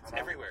Yeah, it's I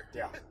know. everywhere.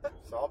 Yeah.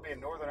 So I'll be in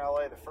northern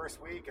LA the first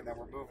week, and then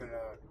we're moving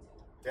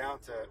down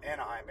to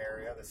Anaheim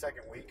area the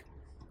second week.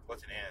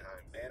 What's in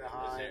Anaheim?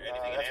 Anaheim, Is there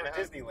anything in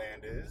that's Anaheim? where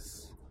Disneyland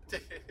is.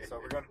 So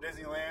we're going to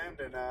Disneyland,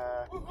 and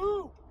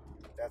Woohoo!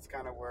 that's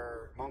kind of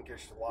where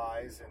Monkish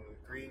lies, and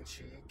Green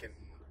Cheek, and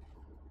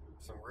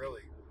some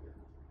really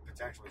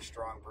potentially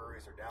strong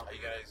breweries are down Are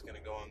you there. guys gonna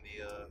go on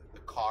the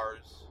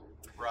Cars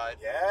ride?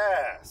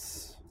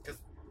 Yes. Because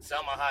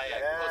Selma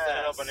Hayek posted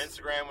it up on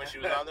Instagram when she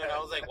was on there, and I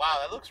was like, wow,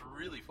 that looks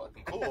really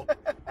fucking cool.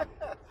 I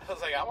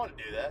was like, I want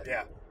to do that.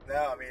 Yeah.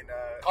 No, I mean,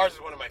 Cars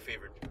is one of my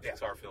favorite Yeah.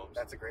 Pixar films.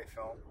 that's a great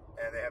film.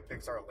 And they have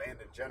Pixar Land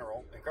in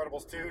general.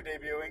 Incredibles 2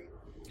 debuting.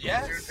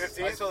 Yes, June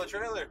 15th. I saw the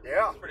trailer.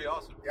 Yeah. It's pretty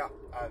awesome. Yeah,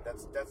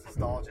 that's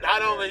nostalgia.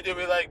 Not right only do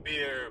we like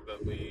beer,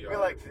 but we there.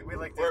 we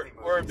like we're, Disney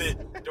we're a movies.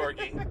 bit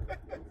dorky,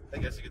 I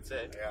guess you could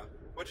say. Yeah,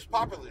 Which is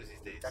popular these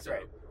days. that's so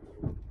right.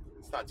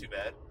 It's not too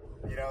bad.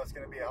 It's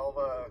going to be a hell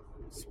of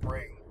a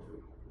spring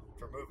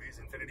for movies.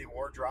 Infinity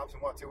War drops in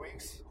 2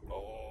 weeks?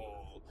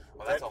 Oh,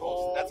 well, that's Deadpool.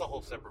 a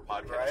whole separate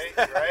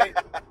podcast. Right.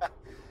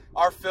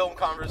 Our film Oh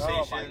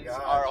conversations my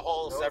God. are a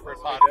whole Those separate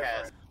will be podcast.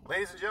 different.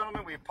 Ladies and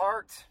gentlemen, we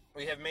parked.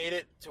 We have made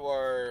it to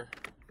our,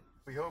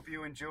 We hope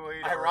you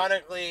enjoyed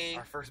ironically,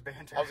 our first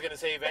banter. I was going to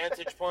say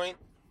Vantage Point,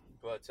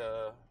 but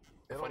the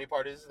funny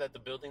part is that the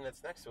building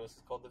that's next to us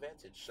is called the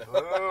Vantage. So.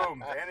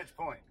 Boom. Vantage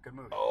Point. Good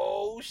movie.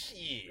 Oh,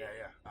 shit.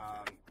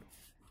 Yeah.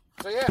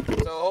 So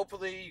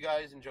hopefully you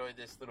guys enjoyed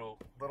this little,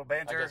 Little I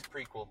banter. guess,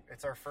 prequel.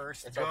 It's our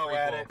first It's our go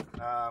at prequel. it.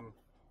 We'll have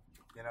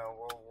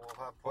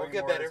We'll plenty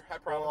get more. better, I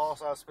promise. We'll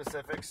also have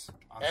specifics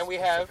on And we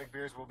have- specific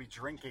beers we'll be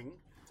drinking.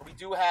 We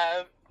do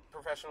have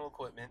professional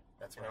equipment.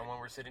 That's You know, right. when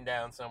we're sitting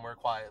down somewhere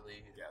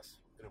quietly, Yes.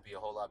 it'll be a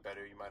whole lot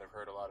better. You might have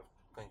heard a lot of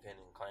clinking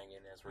and clanging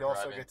as we're We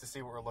also driving. get to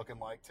see what we're looking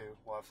like too.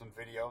 We'll have some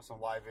video,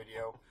 some live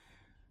video.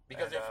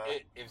 Because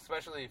And,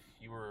 especially if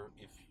you're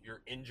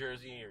in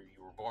Jersey or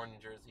you were born in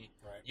Jersey,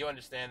 Right. you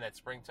understand that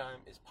springtime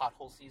is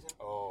pothole season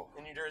Oh.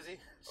 in New Jersey.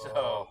 So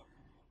Oh.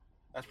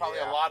 that's probably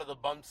Yeah. a lot of the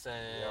bumps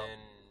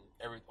and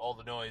all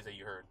the noise that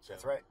you heard. So.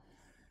 That's right.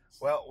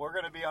 Well, we're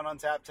going to be on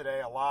Untapped today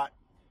a lot,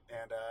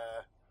 and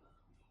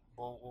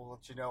we'll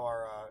let you know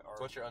our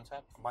What's your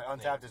Untapped? My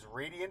Untapped is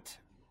Radiant,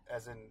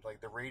 as in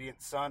like the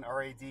Radiant Sun,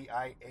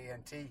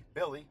 Radiant,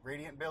 Billy,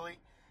 Radiant Billy.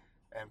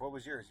 And what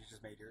was yours? You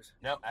just made yours.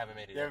 No, I haven't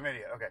made it You yet. haven't made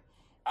it yet. Okay.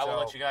 I will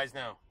let you guys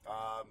know.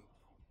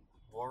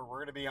 We're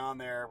going to be on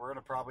there. We're going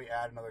to probably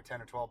add another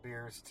 10 or 12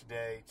 beers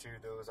today to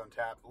those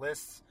Untapped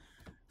lists.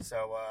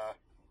 So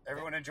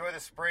everyone enjoy the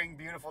spring,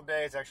 beautiful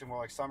day. It's actually more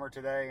like summer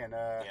today, and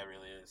Yeah, it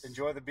really is.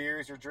 enjoy the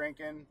beers you're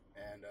drinking,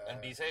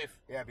 And be safe.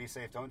 Yeah, be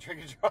safe. Don't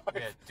drink and drive.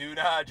 Yeah, do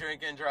not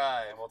drink and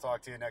drive. And we'll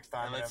talk to you next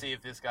time. And let's see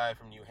if this guy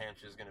from New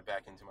Hampshire is going to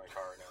back into my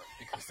car or not,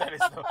 because that is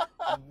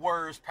the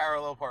worst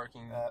parallel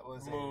parking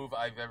move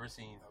I've ever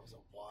seen. That was a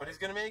wild. But he's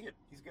going to make it.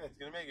 He's good. He's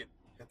going to make it.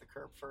 Hit the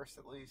curb first,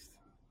 at least.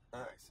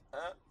 Nice.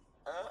 Wow,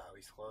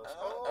 He's close.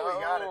 Oh,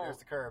 he got it. There's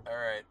the curb. All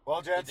right.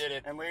 Well, gents did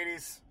it. and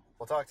ladies,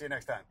 we'll talk to you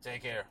next time.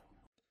 Take care.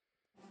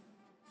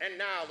 And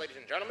now, ladies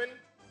and gentlemen,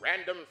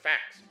 random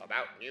facts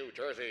about New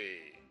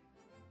Jersey.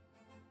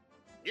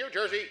 New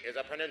Jersey is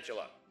a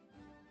peninsula.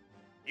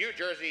 New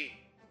Jersey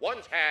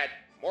once had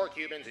more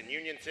Cubans in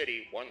Union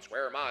City 1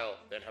 square mile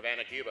than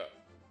Havana, Cuba.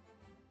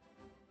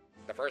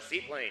 The first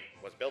seaplane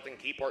was built in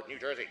Keyport, New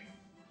Jersey.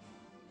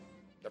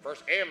 The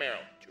first air mail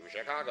to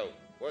Chicago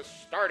was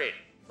started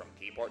from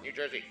Keyport, New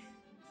Jersey.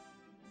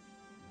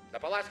 The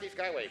Pulaski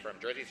Skyway from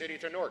Jersey City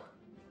to Newark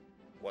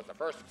was the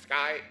first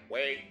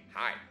Skyway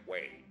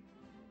Highway.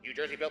 New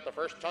Jersey built the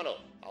first tunnel,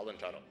 Holland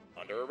Tunnel,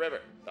 under a river,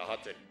 the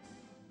Hudson.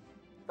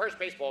 First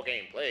baseball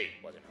game played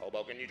was in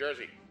Hoboken, New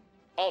Jersey,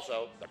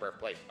 also the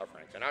birthplace of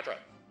Frank Sinatra.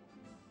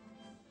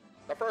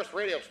 The first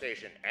radio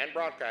station and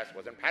broadcast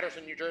was in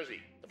Paterson, New Jersey.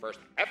 The first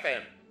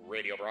FM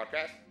radio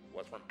broadcast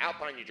was from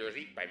Alpine, New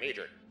Jersey by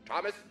Major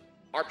Thomas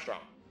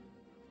Armstrong.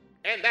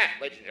 And that,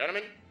 ladies and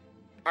gentlemen,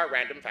 are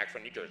random facts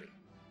from New Jersey.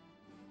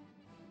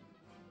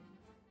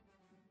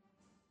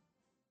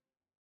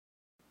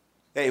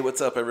 Hey,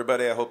 what's up,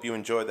 everybody? I hope you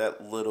enjoyed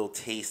that little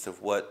taste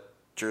of what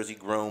Jersey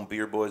Grown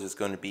Beer Boys is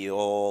going to be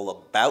all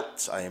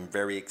about. I am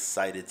very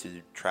excited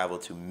to travel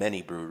to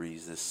many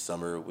breweries this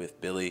summer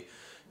with Billy.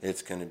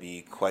 It's going to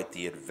be quite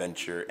the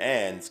adventure,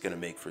 and it's going to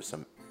make for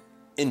some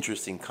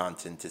interesting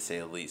content, to say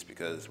the least,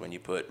 because when you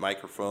put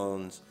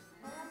microphones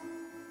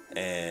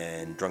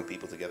and drunk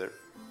people together,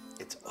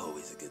 it's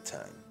always a good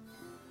time.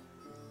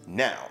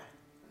 Now,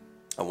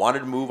 I wanted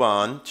to move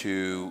on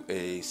to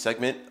a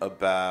segment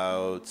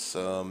about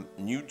some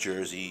New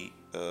Jersey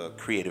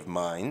creative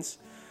minds,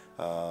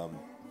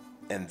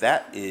 and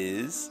that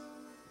is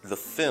the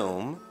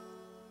film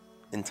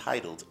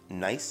entitled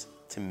Nice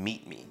to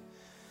Meet Me.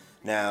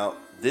 Now,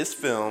 this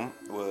film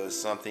was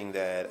something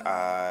that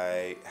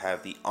I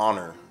have the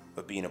honor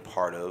of being a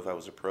part of. I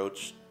was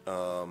approached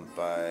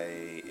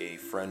by a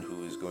friend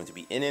who is going to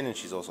be in it, and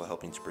she's also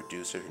helping to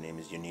produce it. Her name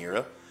is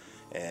Yanira,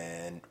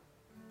 and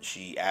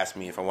she asked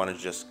me if I wanted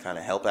to just kind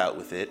of help out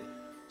with it.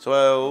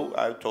 So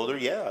I told her,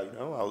 yeah,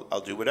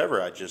 I'll do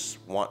whatever. I just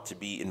want to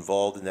be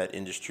involved in that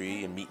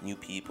industry and meet new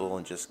people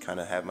and just kind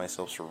of have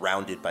myself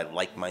surrounded by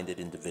like-minded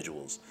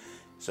individuals.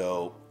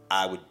 So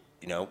I would,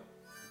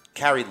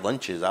 carry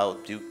lunches. I'll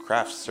do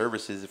craft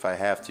services if I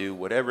have to.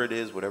 Whatever it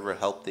is, whatever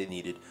help they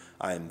needed,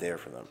 I am there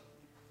for them.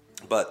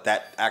 But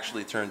that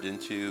actually turned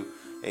into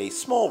a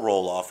small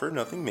role offer,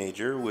 nothing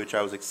major, which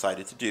I was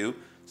excited to do.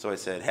 So I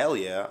said, hell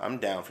yeah, I'm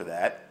down for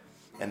that.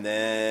 And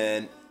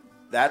then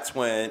that's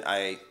when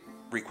I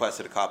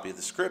requested a copy of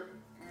the script.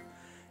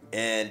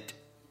 And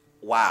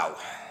wow,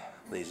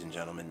 ladies and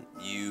gentlemen,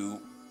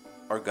 you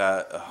are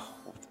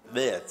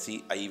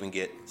see, I even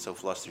get so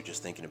flustered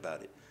just thinking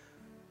about it.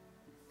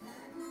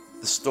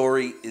 The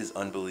story is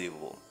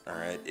unbelievable, all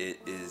right? It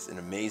is an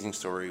amazing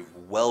story,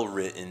 well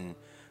written,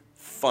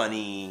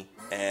 funny,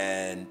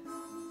 and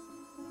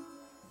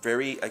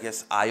very, I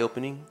guess,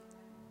 eye-opening,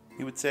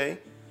 you would say.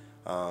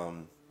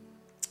 So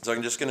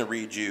I'm just going to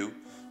read you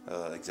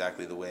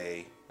exactly the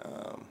way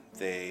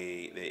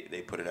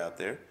they put it out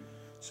there.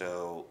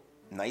 So,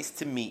 Nice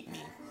to Meet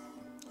Me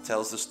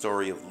tells the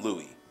story of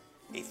Louis,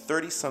 a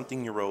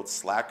 30-something-year-old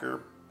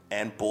slacker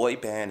and boy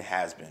band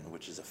has-been,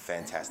 which is a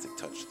fantastic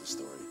touch to the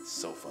story. It's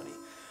so funny.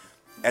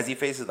 As he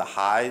faces the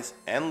highs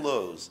and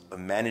lows of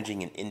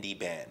managing an indie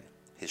band,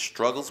 his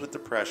struggles with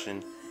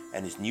depression,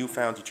 and his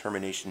newfound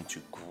determination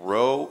to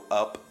grow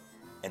up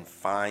and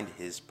find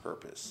his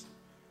purpose.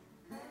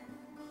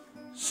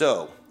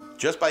 So,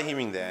 just by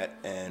hearing that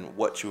and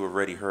what you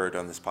already heard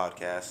on this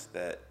podcast,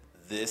 that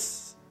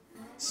this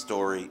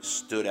story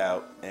stood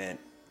out and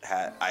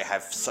I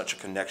have such a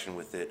connection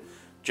with it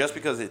just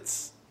because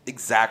it's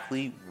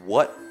exactly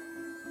what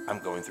I'm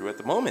going through at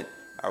the moment.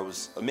 I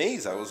was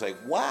amazed. I was like,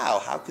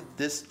 wow, how could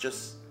this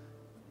just...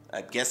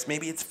 I guess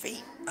maybe it's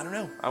fate. I don't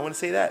know. I want to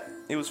say that.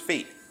 It was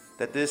fate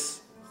that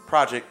this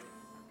project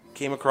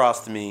came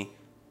across to me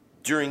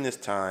during this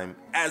time,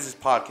 as this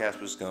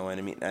podcast was going,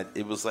 I mean,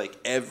 it was like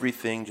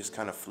everything just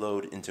kind of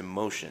flowed into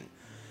motion.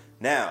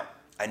 Now,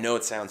 I know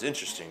it sounds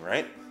interesting,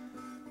 right?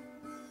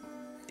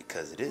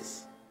 Because it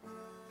is.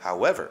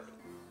 However,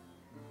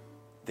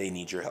 they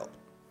need your help.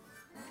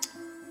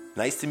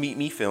 Nice to Meet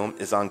Me Film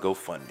is on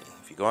GoFundMe.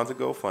 If you go onto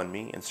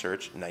GoFundMe and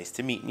search Nice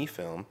to Meet Me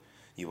Film,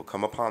 you will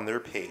come upon their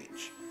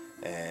page.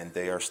 And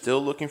they are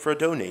still looking for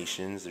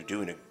donations. They're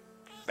doing a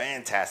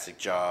fantastic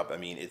job. I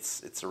mean,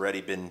 it's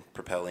already been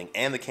propelling,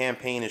 and the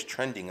campaign is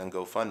trending on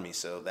GoFundMe,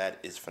 so that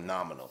is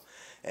phenomenal.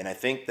 And I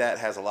think that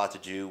has a lot to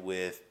do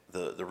with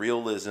the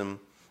realism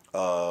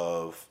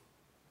of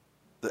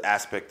the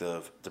aspect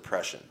of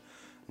depression.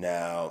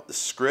 Now, the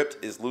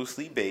script is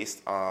loosely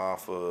based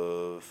off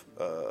of,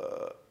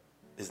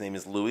 his name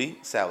is Louis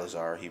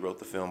Salazar. He wrote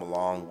the film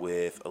along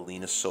with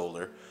Alina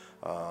Solar,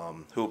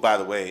 who, by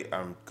the way,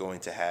 I'm going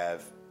to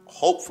have,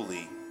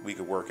 hopefully we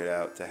could work it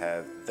out to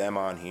have them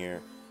on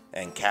here,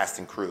 and cast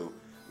and crew,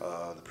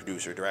 the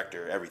producer,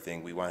 director,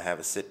 everything. We want to have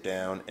a sit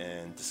down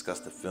and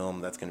discuss the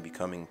film. That's going to be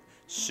coming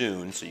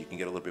soon, so you can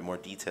get a little bit more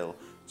detail.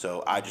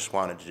 So I just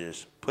wanted to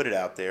just put it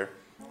out there,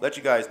 let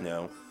you guys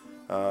know.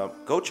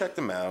 Go check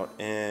them out,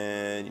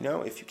 and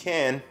if you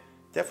can,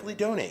 definitely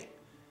donate.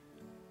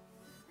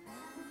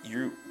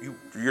 You're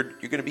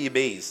going to be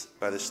amazed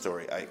by this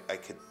story. I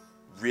could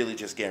really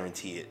just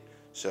guarantee it.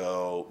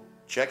 So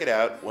check it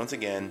out. Once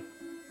again,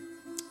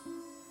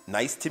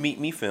 Nice to Meet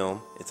Me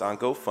Film. It's on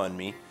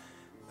GoFundMe.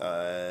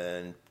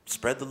 And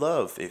spread the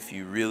love if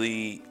you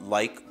really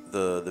like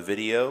the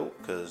video,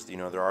 because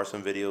there are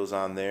some videos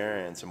on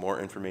there and some more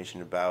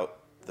information about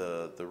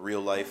the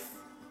real life,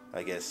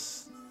 I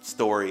guess,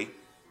 story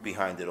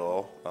behind it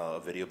all. A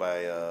video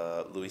by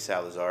Louis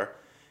Salazar.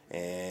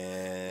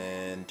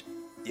 And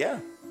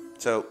yeah,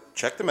 so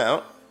check them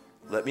out.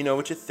 Let me know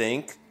what you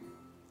think.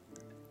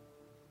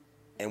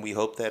 And we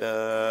hope that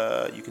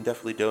you can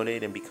definitely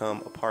donate and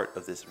become a part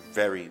of this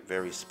very,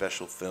 very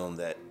special film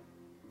that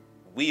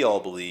we all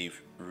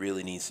believe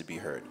really needs to be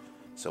heard.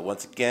 So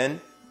once again,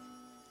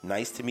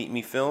 Nice to Meet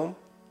Me Film.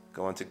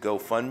 Go on to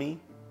GoFundMe.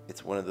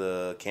 It's one of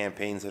the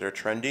campaigns that are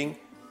trending.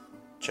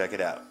 Check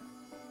it out.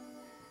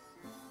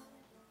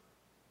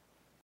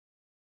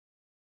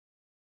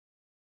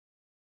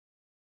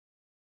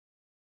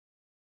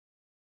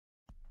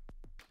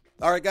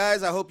 All right,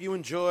 guys, I hope you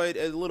enjoyed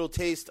a little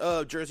taste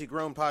of Jersey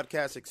Grown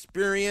Podcast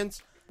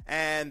experience,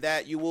 and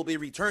that you will be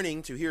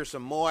returning to hear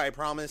some more. I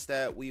promise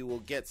that we will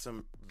get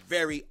some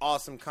very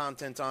awesome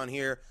content on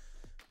here.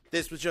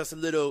 This was just a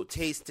little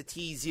taste to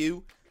tease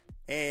you.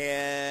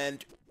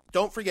 And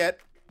don't forget,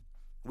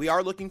 we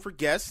are looking for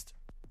guests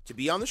to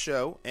be on the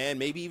show, and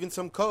maybe even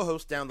some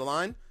co-hosts down the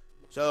line.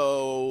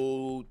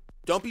 So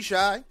don't be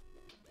shy.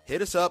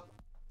 Hit us up.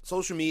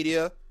 Social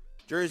media,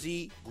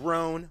 Jersey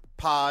Grown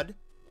Pod.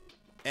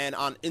 And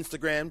on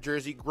Instagram,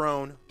 Jersey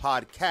Grown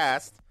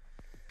Podcast.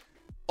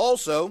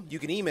 Also, you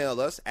can email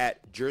us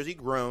at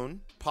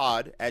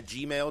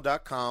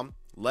jerseygrownpod@gmail.com.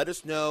 Let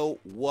us know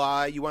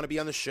why you want to be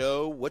on the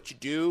show, what you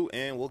do,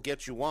 and we'll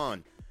get you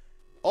on.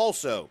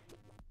 Also,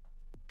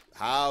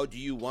 how do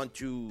you want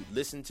to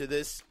listen to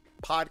this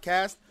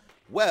podcast?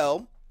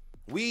 Well,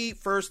 we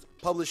first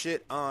publish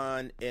it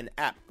on an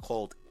app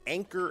called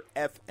Anchor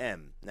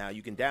FM. Now,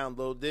 you can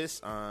download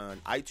this on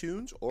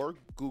iTunes or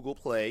Google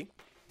Play.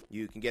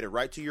 You can get it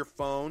right to your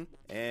phone,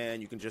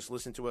 and you can just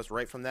listen to us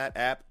right from that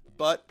app.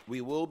 But we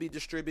will be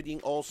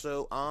distributing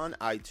also on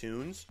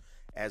iTunes,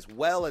 as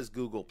well as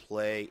Google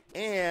Play,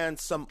 and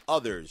some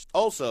others.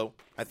 Also,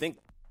 I think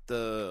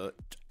the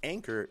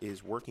Anchor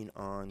is working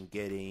on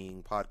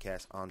getting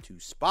podcasts onto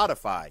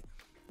Spotify,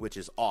 which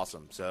is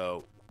awesome.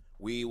 So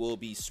we will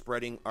be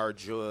spreading our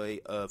joy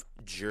of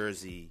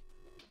Jersey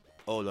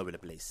all over the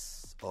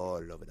place.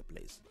 All over the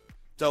place.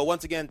 So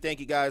once again, thank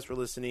you guys for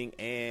listening,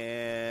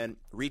 and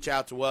reach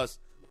out to us.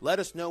 Let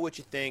us know what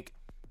you think.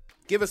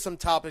 Give us some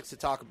topics to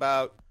talk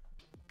about.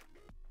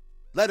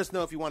 Let us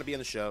know if you want to be on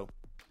the show.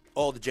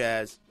 All the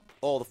jazz,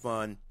 all the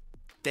fun.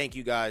 Thank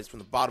you guys from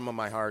the bottom of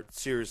my heart.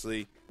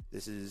 Seriously,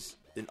 this is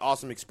an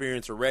awesome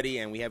experience already,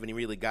 and we haven't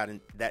really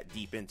gotten that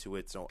deep into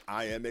it. So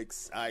I am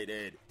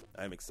excited.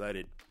 I'm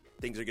excited.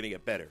 Things are going to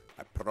get better.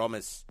 I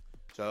promise.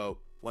 So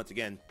once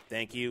again,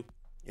 thank you.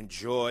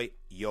 Enjoy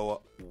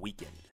your weekend.